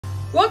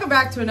Welcome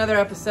back to another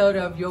episode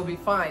of You'll Be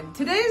Fine.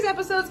 Today's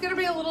episode is going to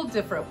be a little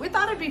different. We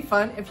thought it'd be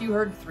fun if you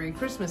heard 3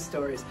 Christmas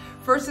stories.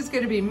 First it's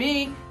going to be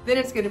me, then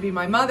it's going to be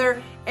my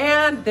mother,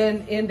 and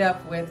then end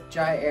up with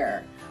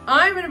Jair.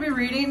 I'm going to be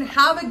reading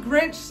How the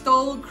Grinch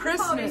Stole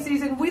Christmas. Holiday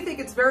season, we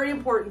think it's very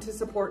important to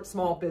support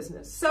small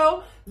business.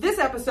 So this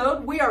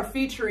episode, we are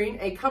featuring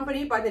a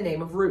company by the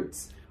name of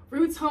Roots.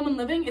 Roots Home and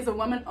Living is a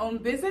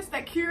woman-owned business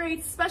that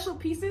curates special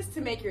pieces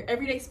to make your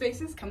everyday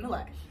spaces come to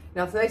life.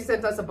 Now they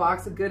sent us a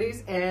box of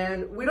goodies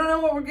and we don't know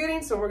what we're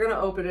getting, so we're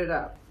gonna open it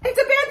up. It's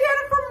a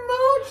bandana from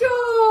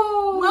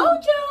Mojo!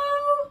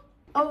 Mojo!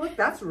 Oh look,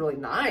 that's really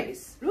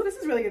nice. Ooh, this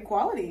is really good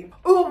quality.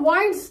 Ooh, a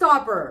wine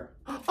stopper.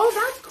 Oh,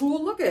 that's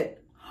cool, look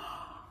it.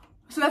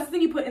 So that's the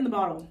thing you put in the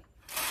bottle.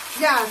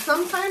 Yeah,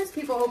 sometimes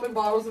people open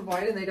bottles of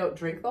wine and they don't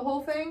drink the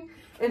whole thing.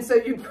 And so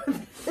you put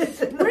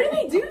this in. Where do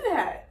they do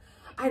that?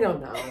 I don't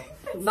know.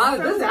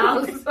 Not at this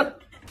house.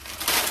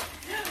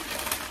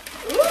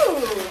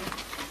 Ooh.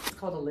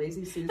 Called a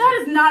Lazy Susan. That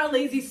is not a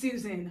Lazy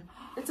Susan.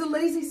 It's a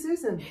Lazy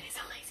Susan. It is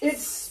a Lazy It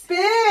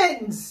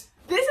spins.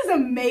 This is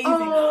amazing.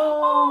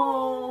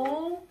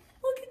 Oh,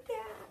 look at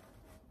that.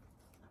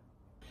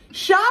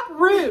 Shop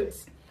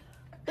Roots.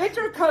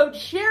 Enter code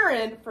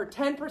Sharon for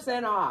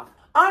 10% off.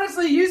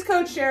 Honestly, use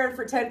code Sharon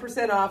for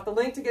 10% off. The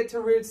link to get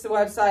to Roots, the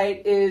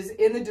website, is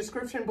in the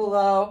description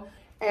below.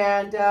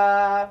 And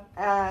back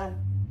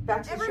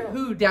to the show.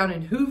 Who down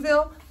in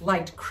Whoville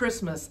liked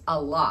Christmas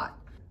a lot.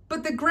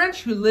 But the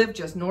Grinch who lived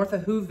just north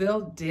of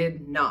Whoville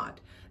did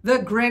not. The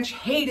Grinch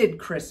hated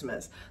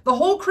Christmas, the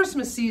whole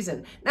Christmas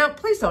season. Now,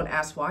 please don't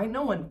ask why.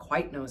 No one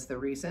quite knows the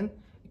reason.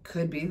 It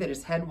could be that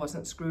his head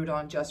wasn't screwed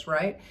on just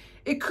right.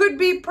 It could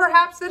be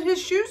perhaps that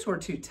his shoes were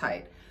too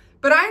tight.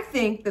 But I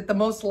think that the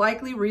most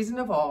likely reason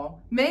of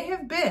all may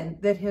have been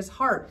that his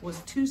heart was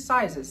 2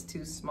 sizes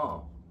too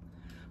small.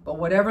 But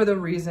whatever the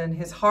reason,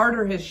 his heart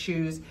or his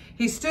shoes,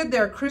 he stood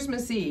there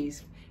Christmas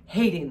Eve,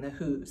 hating the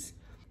Whos,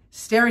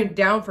 staring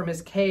down from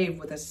his cave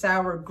with a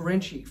sour,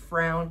 grinchy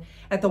frown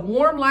at the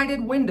warm lighted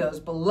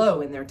windows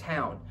below in their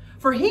town.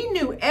 For he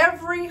knew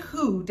every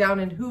Who down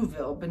in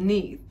Whoville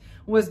beneath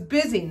was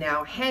busy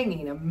now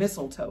hanging a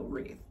mistletoe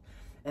wreath.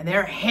 And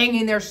they're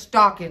hanging their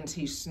stockings,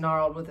 he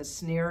snarled with a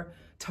sneer.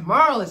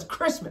 Tomorrow is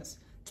Christmas.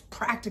 It's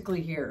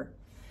practically here.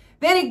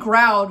 Then he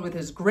growled with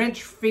his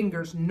Grinch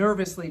fingers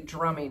nervously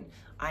drumming.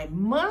 I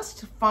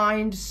must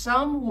find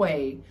some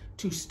way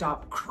to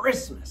stop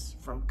Christmas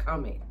from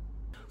coming.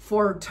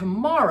 For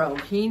tomorrow,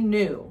 he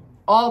knew,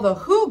 all the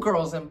Who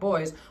girls and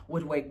boys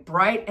would wake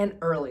bright and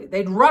early.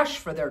 They'd rush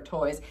for their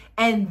toys.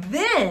 And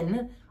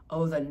then,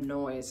 oh, the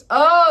noise.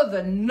 Oh,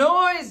 the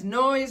noise,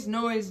 noise,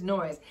 noise,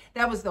 noise.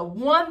 That was the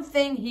one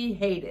thing he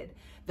hated.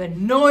 The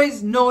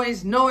noise,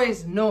 noise,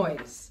 noise,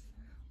 noise.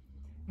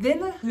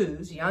 Then the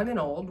Whos, young and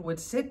old, would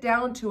sit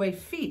down to a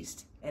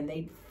feast. And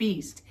they'd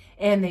feast.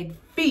 And they'd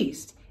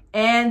feast.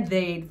 And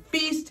they'd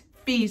feast,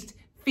 feast,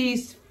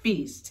 feast,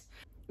 feast.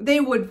 They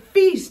would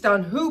feast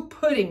on Who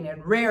pudding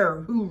and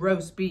rare Who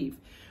roast beef,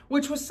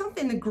 which was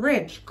something the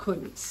Grinch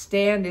couldn't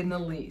stand in the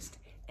least.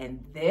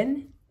 And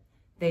then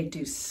they'd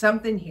do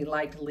something he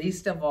liked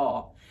least of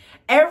all.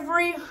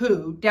 Every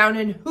Who down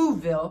in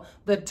Whoville,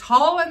 the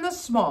tall and the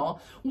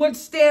small, would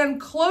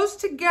stand close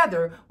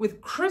together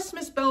with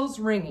Christmas bells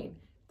ringing.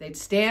 They'd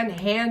stand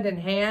hand in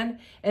hand,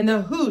 and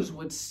the Whos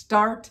would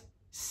start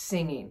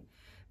singing.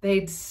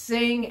 They'd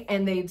sing,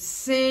 and they'd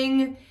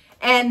sing,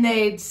 and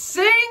they'd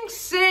sing,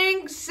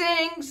 sing,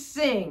 sing,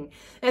 sing.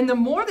 And the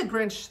more the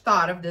Grinch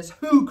thought of this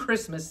Who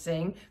Christmas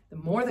sing, the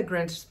more the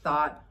Grinch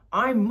thought,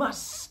 I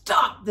must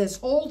stop this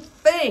whole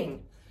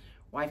thing.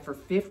 Why, for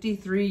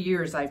 53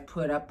 years I've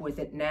put up with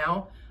it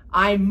now.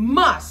 I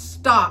must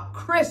stop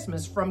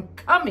Christmas from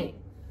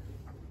coming.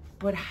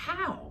 But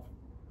how?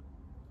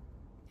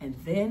 And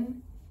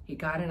then he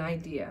got an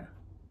idea,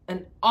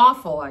 an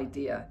awful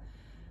idea.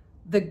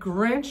 The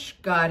Grinch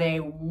got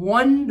a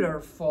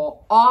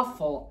wonderful,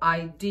 awful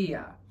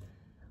idea.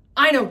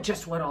 I know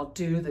just what I'll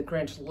do, the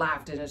Grinch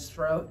laughed in his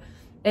throat.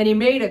 And he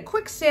made a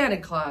quick Santa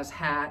Claus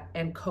hat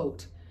and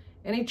coat.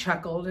 And he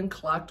chuckled and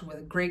clucked with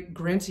a great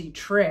Grinchy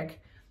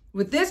trick.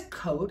 With this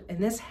coat and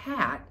this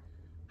hat,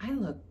 I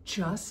look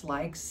just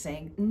like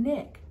Saint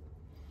Nick.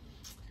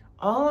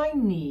 All I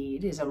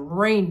need is a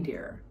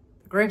reindeer.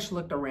 The Grinch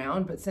looked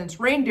around, but since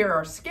reindeer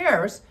are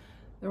scarce,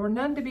 there were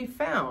none to be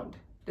found.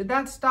 Did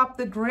that stop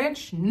the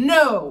Grinch?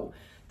 No!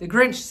 The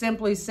Grinch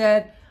simply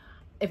said,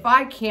 if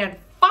I can't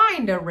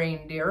find a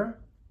reindeer,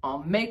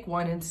 I'll make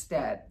one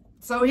instead.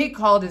 So he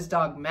called his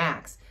dog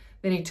Max.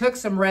 Then he took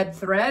some red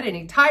thread and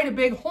he tied a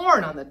big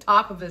horn on the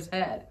top of his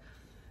head.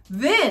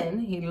 Then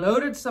he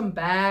loaded some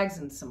bags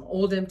and some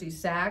old empty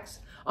sacks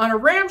on a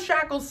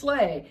ramshackle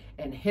sleigh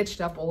and hitched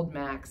up old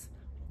Max.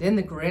 Then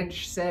the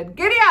Grinch said,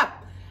 giddy up!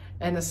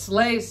 And the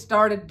sleigh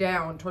started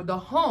down toward the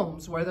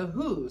homes where the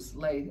Whos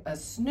lay a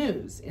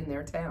snooze in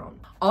their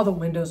town. All the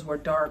windows were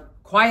dark.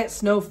 Quiet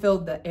snow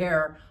filled the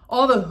air.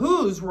 All the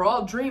Whos were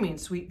all dreaming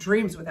sweet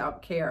dreams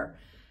without care.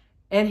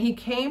 And he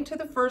came to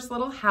the first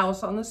little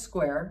house on the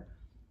square,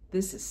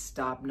 "This is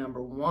stop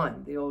number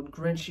 1, the old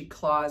Grinchy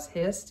Claus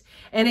hissed,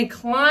 and he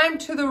climbed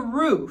to the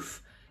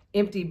roof,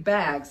 empty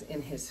bags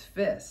in his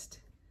fist.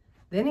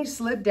 Then he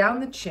slid down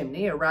the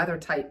chimney, a rather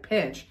tight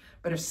pinch,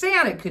 but if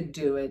Santa could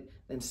do it,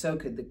 then so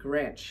could the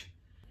Grinch.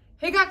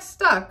 He got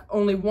stuck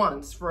only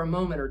once for a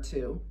moment or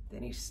two,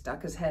 then he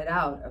stuck his head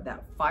out of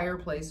that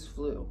fireplace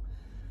flue,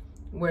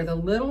 where the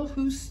little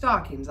Who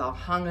stockings all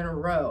hung in a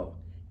row.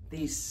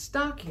 These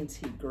stockings,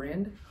 he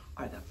grinned,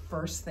 are the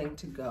first thing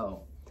to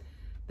go.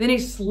 Then he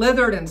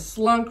slithered and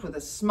slunk with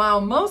a smile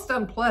most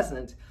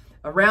unpleasant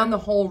around the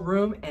whole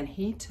room, and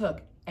he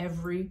took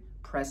every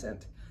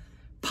present.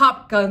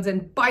 Pop guns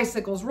and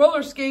bicycles,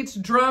 roller skates,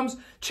 drums,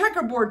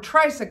 checkerboard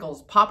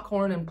tricycles,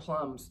 popcorn and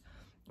plums.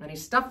 And he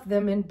stuffed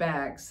them in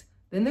bags.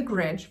 Then the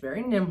Grinch,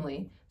 very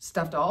nimbly,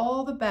 stuffed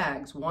all the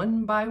bags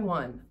one by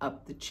one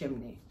up the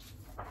chimney.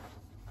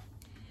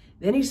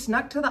 Then he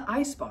snuck to the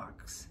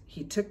icebox.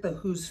 He took the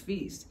Who's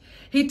feast.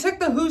 He took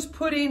the Who's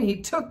pudding.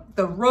 He took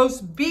the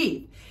roast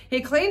beef.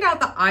 He cleaned out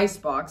the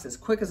icebox as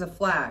quick as a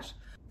flash.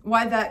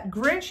 Why, that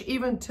Grinch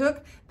even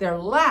took their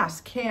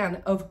last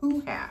can of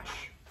Who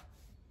hash.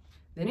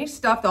 Then he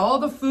stuffed all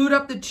the food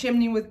up the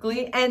chimney with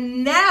glee.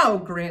 And now,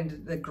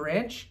 grinned the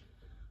Grinch,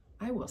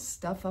 I will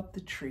stuff up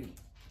the tree.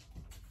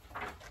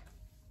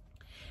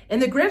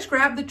 And the Grinch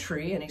grabbed the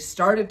tree and he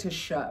started to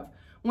shove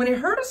when he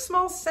heard a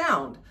small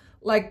sound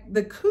like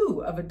the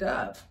coo of a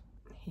dove.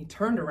 He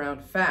turned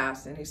around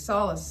fast and he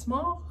saw a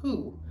small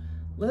Who,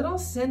 little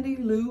Cindy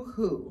Lou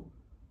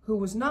who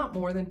was not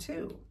more than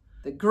 2.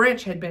 The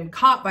Grinch had been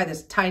caught by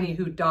this tiny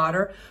Who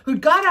daughter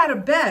who'd got out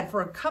of bed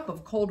for a cup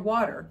of cold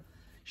water.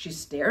 She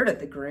stared at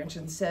the Grinch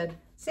and said,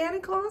 "Santa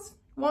Claus,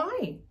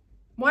 why?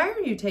 Why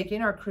are you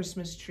taking our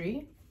Christmas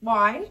tree?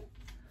 Why?"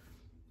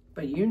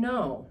 But you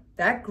know,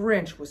 that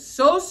Grinch was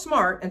so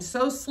smart and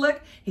so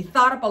slick, he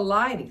thought up a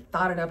lie and he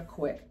thought it up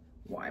quick.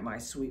 "Why, my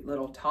sweet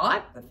little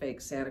tot," the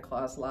fake Santa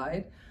Claus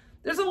lied,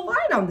 "there's a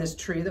light on this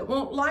tree that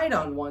won't light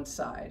on one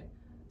side.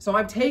 So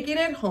I'm taking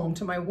it home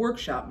to my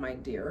workshop, my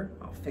dear.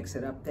 I'll fix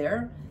it up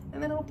there,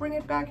 and then I'll bring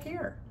it back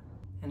here."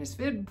 And his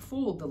fib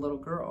fooled the little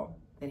girl.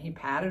 Then he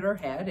patted her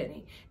head, and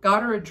he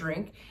got her a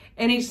drink,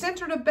 and he sent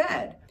her to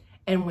bed.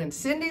 And when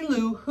Cindy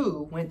Lou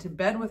Who went to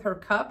bed with her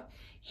cup,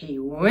 he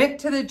went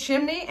to the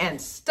chimney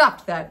and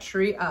stuffed that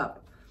tree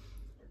up.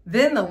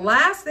 Then the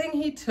last thing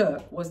he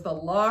took was the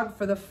log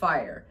for the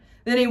fire.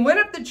 Then he went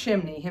up the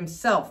chimney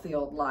himself, the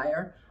old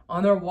liar.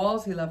 On their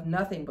walls he left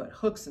nothing but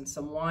hooks and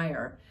some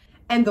wire.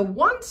 And the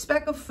one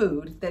speck of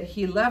food that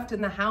he left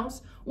in the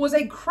house was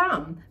a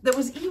crumb that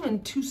was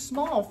even too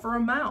small for a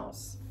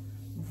mouse.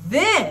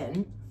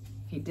 Then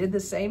he did the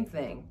same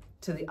thing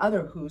to the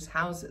other Who's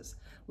houses,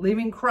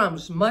 leaving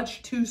crumbs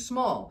much too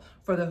small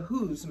for the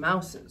Who's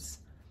mouses.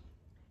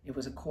 It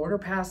was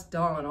 1/4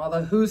 dawn, all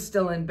the Who's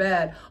still in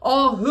bed,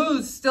 all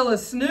Who's still a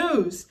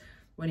snooze,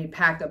 when he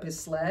packed up his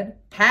sled,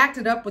 packed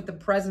it up with the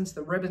presents,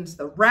 the ribbons,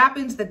 the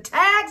wrappings, the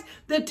tags,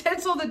 the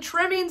tinsel, the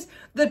trimmings,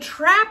 the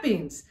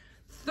trappings.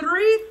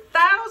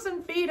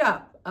 3,000 feet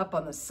up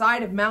on the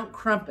side of Mount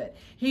Crumpet,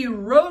 he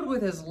rode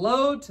with his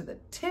load to the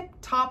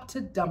tip-top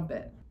to dump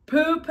it.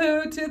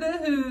 "Pooh-pooh to the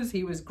Who's,"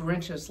 he was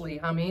grinchiously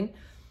humming.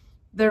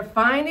 "They're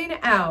finding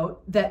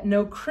out that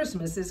no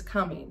Christmas is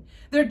coming.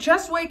 They're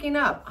just waking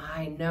up.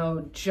 I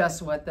know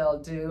just what they'll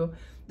do.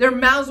 Their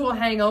mouths will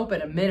hang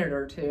open a minute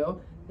or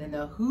two. Then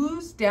the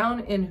Who's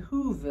down in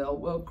Whoville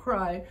will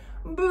cry,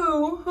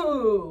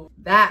 boo-hoo."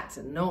 "That's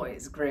a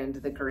noise," grinned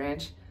the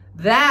Grinch.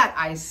 "That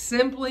I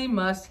simply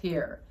must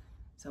hear."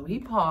 So he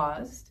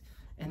paused,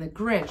 and the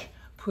Grinch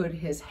put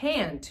his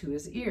hand to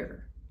his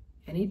ear.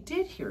 And he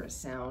did hear a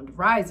sound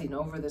rising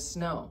over the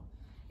snow.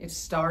 It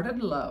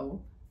started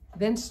low,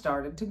 then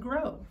started to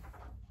grow.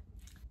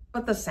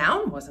 But the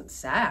sound wasn't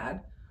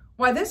sad.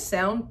 Why, this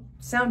sound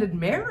sounded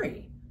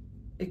merry.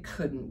 It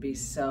couldn't be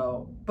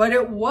so, but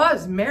it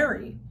was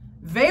merry,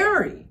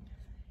 very.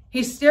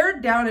 He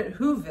stared down at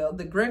Whoville.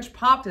 The Grinch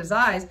popped his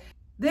eyes.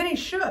 Then he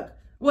shook.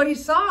 What he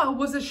saw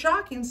was a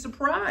shocking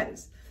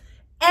surprise.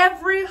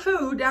 Every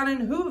Who down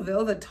in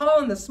Whoville, the tall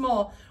and the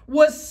small,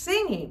 was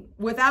singing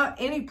without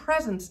any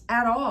presents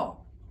at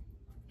all.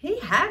 He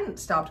hadn't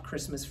stopped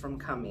Christmas from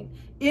coming.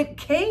 It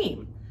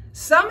came.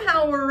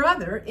 Somehow or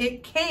other,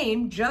 it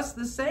came just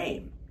the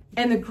same.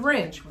 And the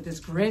Grinch, with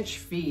his Grinch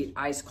feet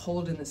ice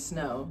cold in the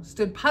snow,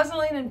 stood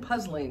puzzling and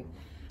puzzling.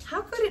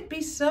 How could it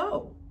be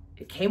so?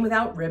 It came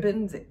without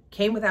ribbons. It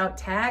came without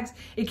tags.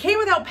 It came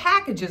without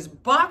packages,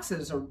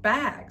 boxes, or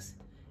bags.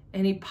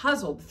 And he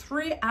puzzled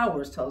 3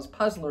 hours till his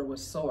puzzler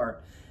was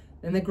sore.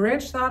 Then the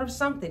Grinch thought of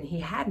something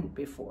he hadn't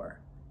before.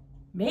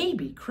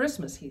 Maybe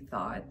Christmas, he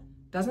thought,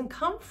 doesn't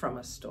come from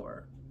a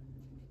store.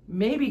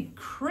 Maybe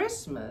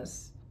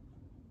Christmas,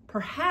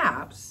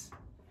 perhaps,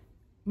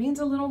 means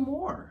a little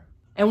more.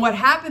 And what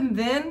happened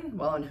then?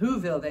 Well, in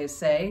Whoville, they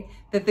say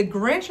that the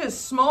Grinch's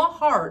small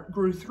heart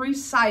grew 3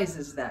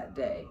 sizes that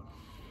day.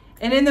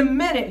 And in the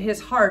minute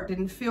his heart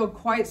didn't feel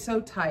quite so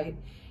tight,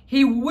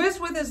 he whizzed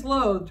with his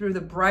load through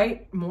the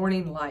bright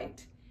morning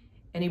light,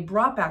 and he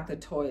brought back the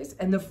toys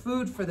and the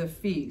food for the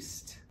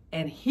feast.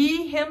 and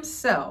he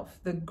himself,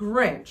 the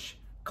Grinch,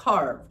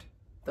 carved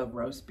the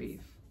roast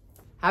beef.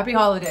 Happy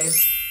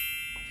holidays.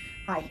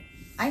 Hi,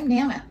 I'm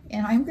Nana,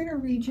 and I'm going to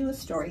read you a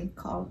story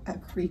called A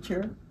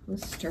Creature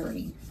Was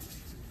Stirring.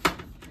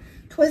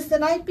 'Twas the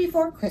night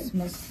before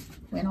Christmas,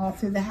 when all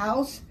through the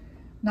house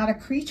not a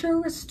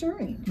creature was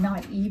stirring,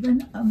 not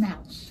even a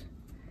mouse.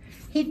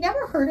 He'd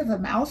never heard of a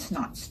mouse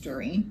not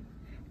stirring,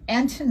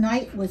 and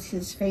tonight was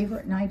his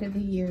favorite night of the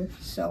year.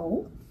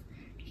 So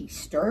he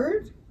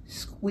stirred,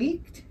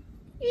 squeaked,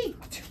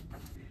 eeked,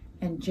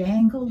 and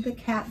jangled the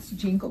cat's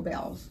jingle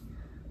bells.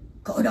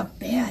 "Go to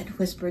bed,"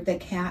 whispered the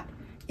cat.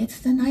 "It's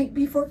the night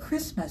before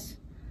Christmas."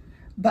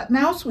 But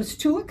Mouse was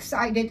too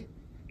excited,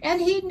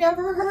 and he'd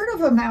never heard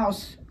of a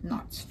mouse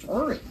not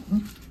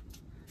stirring.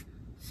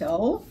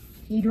 So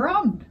he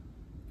drummed,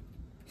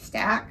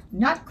 stacked,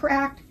 nut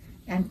cracked,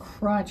 and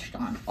crunched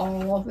on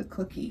all the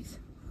cookies.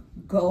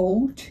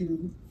 "Go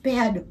to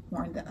bed,"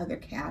 warned the other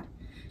cat.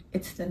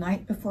 "It's the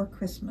night before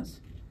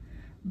Christmas."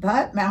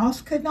 But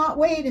Mouse could not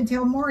wait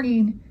until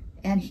morning,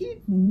 and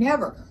he'd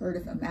never heard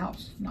of a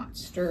mouse not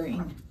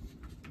stirring.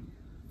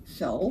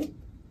 So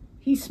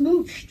he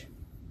smooched,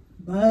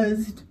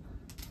 buzzed,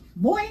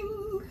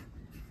 boing,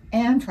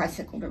 and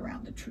tricycled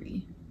around the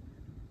tree.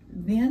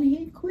 Then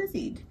he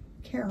quizzied,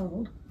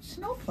 caroled,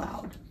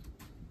 snowplowed,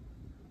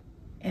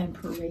 and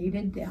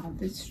paraded down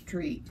the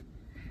street.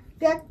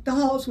 Decked the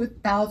halls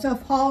with boughs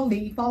of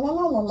holly, fa la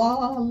la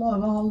la la la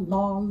la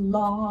la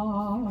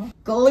la.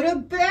 "Go to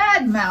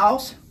bed,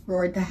 Mouse,"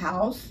 roared the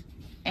house,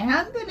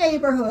 and the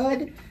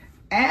neighborhood,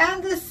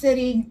 and the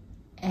city,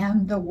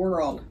 and the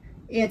world.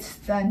 "It's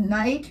the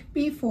night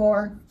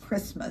before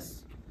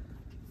Christmas."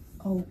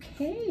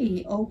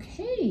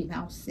 Okay,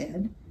 Mouse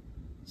said.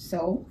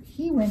 So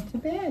he went to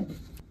bed,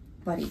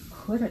 but he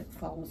couldn't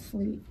fall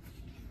asleep.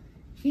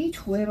 He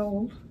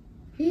twiddled,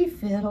 he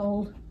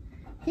fiddled,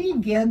 he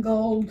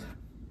giggled,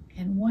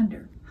 and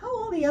wondered how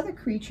all the other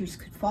creatures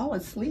could fall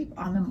asleep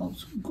on the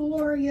most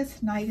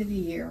glorious night of the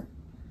year.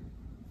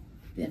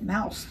 Then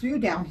Mouse threw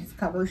down his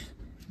covers,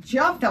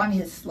 jumped on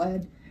his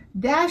sled,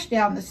 dashed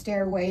down the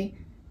stairway,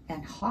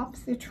 and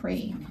hopped the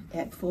train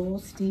at full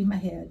steam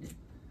ahead.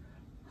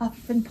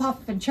 Huff and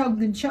puff and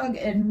chug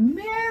and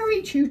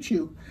merry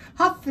choo-choo.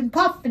 Huff and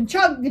puff and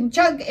chug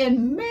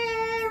and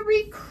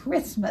Merry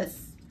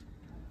Christmas.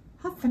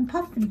 Huff and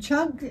puff and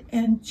chug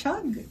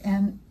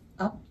and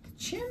up the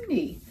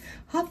chimney.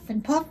 Huff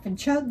and puff and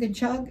chug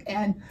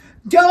and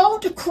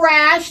 "Don't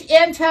crash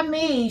into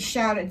me,"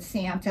 shouted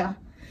Santa.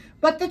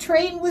 But the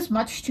train was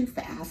much too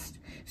fast.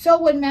 So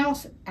when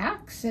Mouse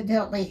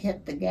accidentally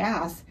hit the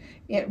gas,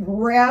 it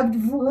revved,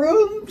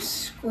 vroom,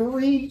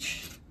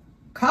 screeched,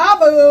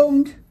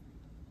 kaboomed,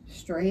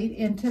 straight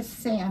into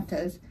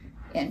Santa's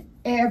and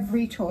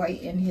every toy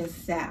in his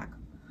sack.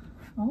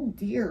 "Oh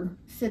dear,"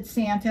 said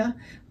Santa.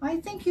 "I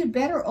think you'd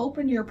better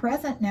open your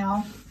present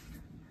now."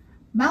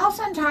 Mouse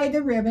untied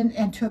the ribbon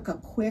and took a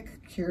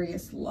quick,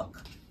 curious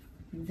look.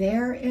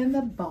 There in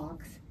the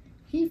box,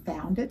 he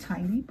found a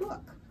tiny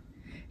book.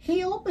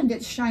 He opened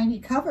its shiny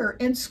cover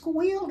and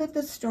squealed at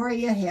the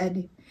story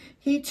ahead.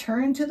 He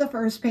turned to the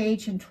first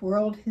page and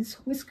twirled his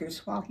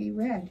whiskers while he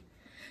read.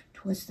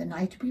 "'Twas the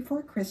night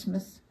before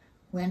Christmas,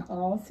 when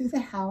all through the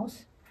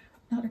house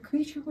not a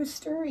creature was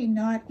stirring,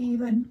 not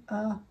even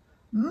a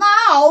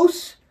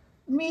mouse."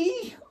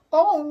 "Me?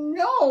 Oh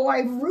no,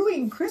 I've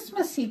ruined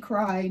Christmas," he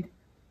cried.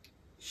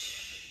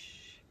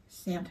 "Shh,"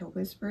 Santa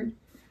whispered.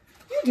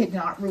 "You did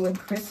not ruin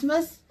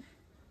Christmas,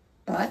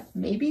 but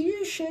maybe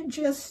you should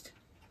just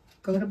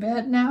go to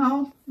bed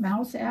now?"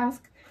 Mouse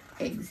asked.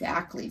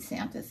 "Exactly,"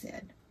 Santa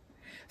said.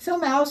 So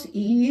Mouse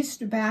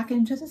eased back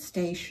into the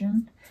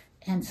station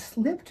and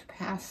slipped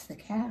past the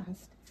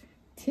cast,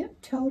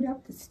 tiptoed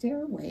up the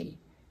stairway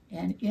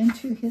and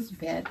into his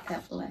bed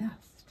at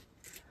last.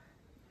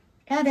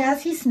 And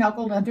as he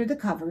snuggled under the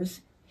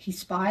covers, he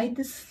spied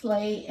the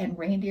sleigh and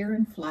reindeer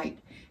in flight.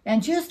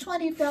 And just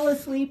when he fell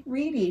asleep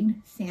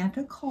reading,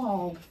 Santa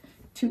called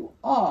to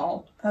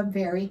all a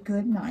very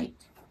good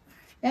night.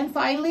 And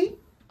finally,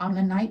 on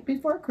the night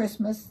before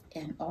Christmas,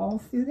 and all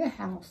through the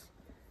house,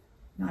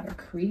 not a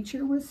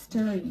creature was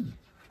stirring,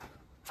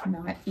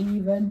 not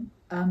even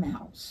a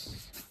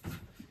mouse.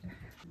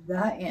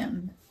 The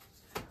end.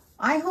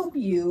 I hope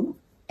you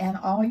and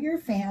all your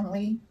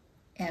family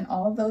and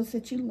all those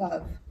that you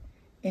love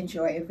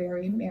enjoy a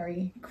very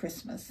Merry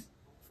Christmas.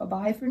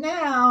 Bye-bye for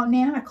now,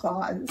 Nana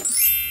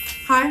Claus.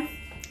 Hi,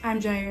 I'm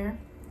Jair,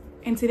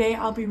 and today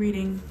I'll be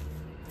reading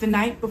The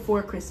Night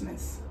Before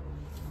Christmas.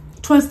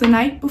 'Twas the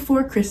night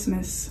before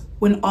Christmas,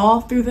 when all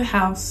through the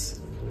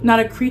house not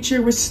a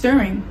creature was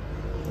stirring,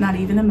 not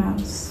even a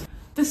mouse.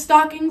 The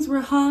stockings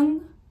were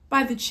hung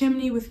by the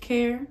chimney with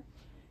care,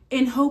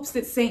 in hopes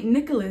that St.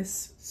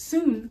 Nicholas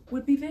soon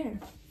would be there.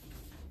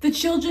 The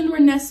children were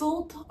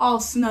nestled all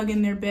snug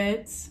in their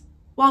beds,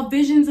 while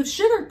visions of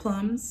sugar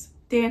plums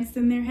danced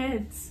in their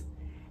heads.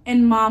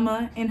 And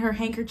Mama in her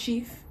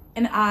handkerchief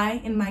and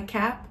I in my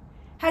cap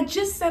had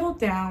just settled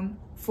down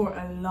for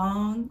a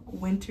long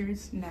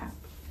winter's nap.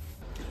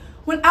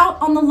 When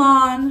out on the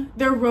lawn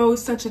there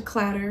rose such a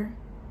clatter,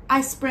 I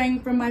sprang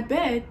from my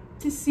bed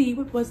to see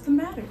what was the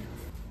matter.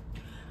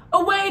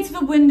 Away to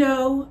the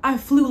window I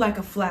flew like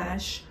a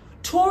flash,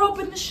 tore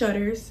open the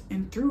shutters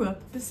and threw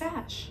up the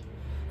sash.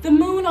 The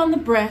moon on the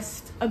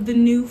breast of the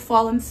new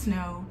fallen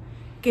snow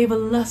gave a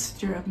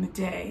luster of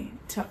midday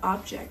to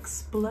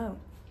objects below.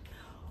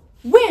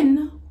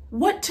 When,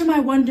 what to my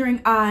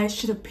wondering eyes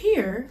should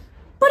appear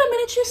but a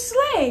miniature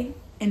sleigh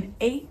and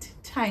 8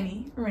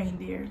 tiny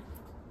reindeer.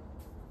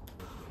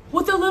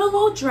 With a little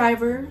old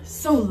driver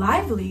so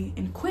lively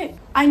and quick,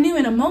 I knew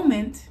in a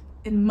moment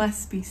it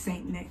must be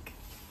Saint Nick.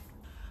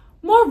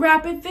 More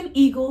rapid than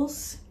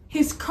eagles,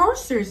 his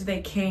coursers they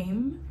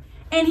came,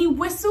 and he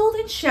whistled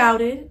and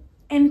shouted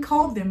and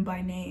called them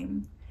by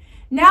name.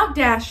 Now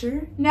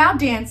Dasher, now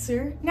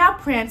Dancer, now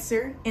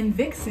Prancer and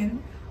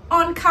Vixen,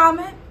 on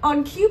Comet,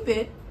 on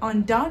Cupid,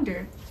 on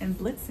Donder and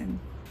Blitzen.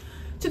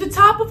 To the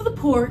top of the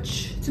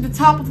porch, to the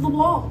top of the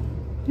wall.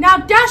 Now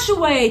dash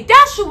away,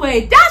 dash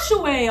away, dash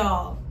away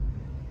all.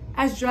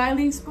 As dry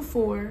leaves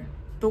before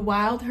the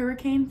wild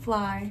hurricane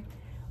fly,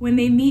 when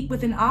they meet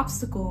with an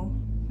obstacle,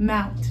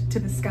 mount to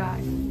the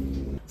sky.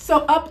 So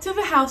up to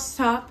the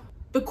housetop,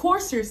 the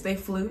coursers they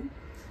flew,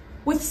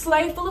 with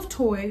sleigh full of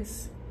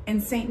toys,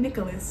 and St.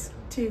 Nicholas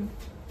too.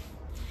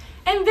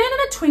 And then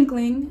in a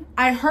twinkling,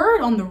 I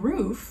heard on the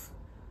roof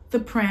the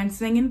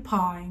prancing and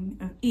pawing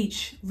of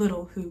each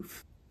little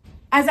hoof.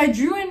 As I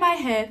drew in my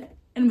head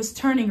and was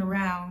turning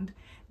around,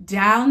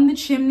 down the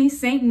chimney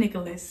St.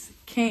 Nicholas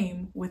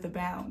came with a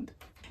bound.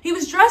 He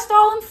was dressed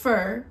all in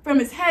fur from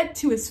his head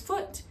to his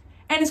foot,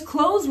 and his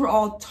clothes were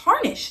all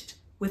tarnished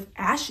with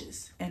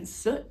ashes and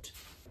soot.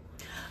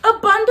 A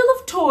bundle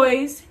of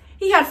toys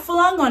he had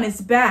flung on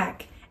his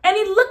back, and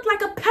he looked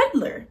like a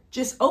peddler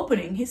just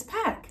opening his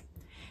pack.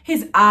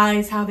 His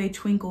eyes, how they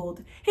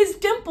twinkled, his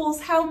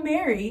dimples, how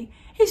merry,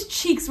 his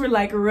cheeks were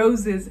like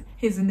roses,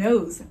 his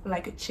nose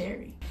like a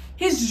cherry.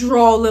 His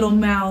droll little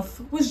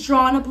mouth was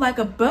drawn up like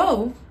a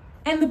bow,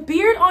 and the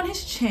beard on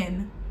his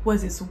chin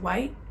was as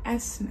white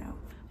as snow.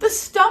 The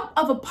stump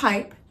of a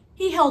pipe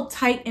he held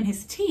tight in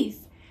his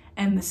teeth,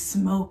 and the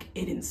smoke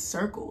it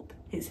encircled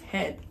his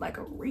head like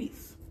a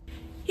wreath.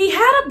 He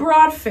had a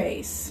broad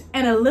face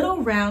and a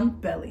little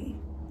round belly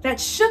that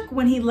shook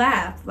when he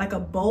laughed like a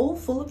bowl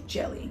full of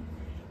jelly.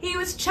 He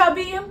was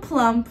chubby and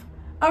plump,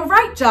 a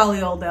right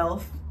jolly old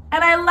elf,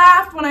 and I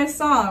laughed when I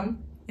saw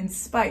him in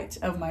spite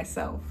of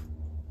myself.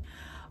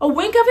 A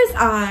wink of his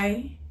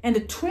eye and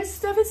a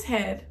twist of his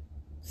head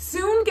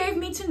soon gave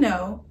me to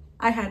know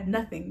I had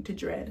nothing to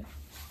dread.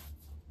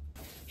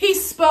 He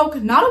spoke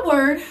not a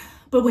word,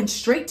 but went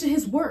straight to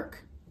his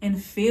work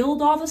and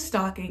filled all the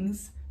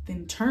stockings,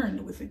 then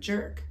turned with a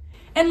jerk,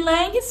 and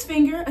laying his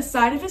finger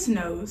aside of his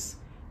nose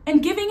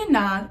and giving a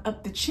nod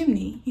up the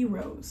chimney he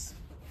rose.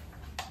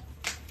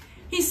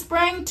 He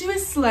sprang to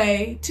his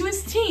sleigh, to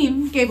his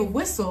team gave a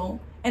whistle,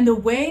 and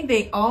away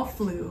they all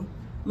flew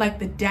like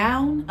the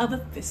down of a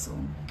thistle.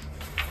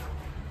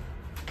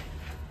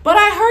 But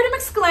I heard him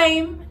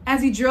exclaim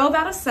as he drove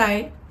out of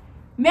sight,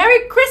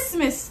 "Merry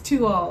Christmas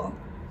to all,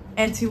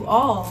 and to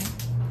all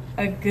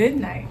a good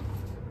night."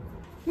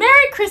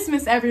 Merry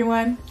Christmas,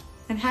 everyone,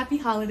 and happy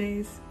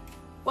holidays.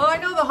 Well, I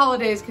know the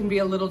holidays can be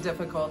a little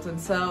difficult, and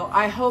so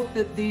I hope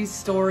that these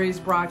stories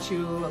brought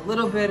you a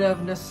little bit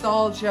of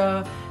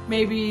nostalgia,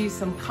 maybe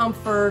some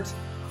comfort,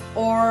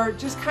 or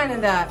just kind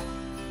of that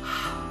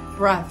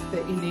breath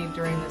that you need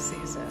during the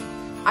season.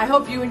 I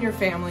hope you and your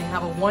family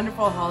have a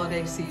wonderful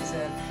holiday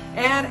season,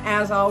 and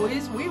as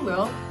always, we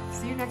will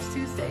see you next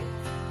Tuesday.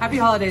 Happy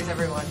holidays,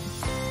 everyone.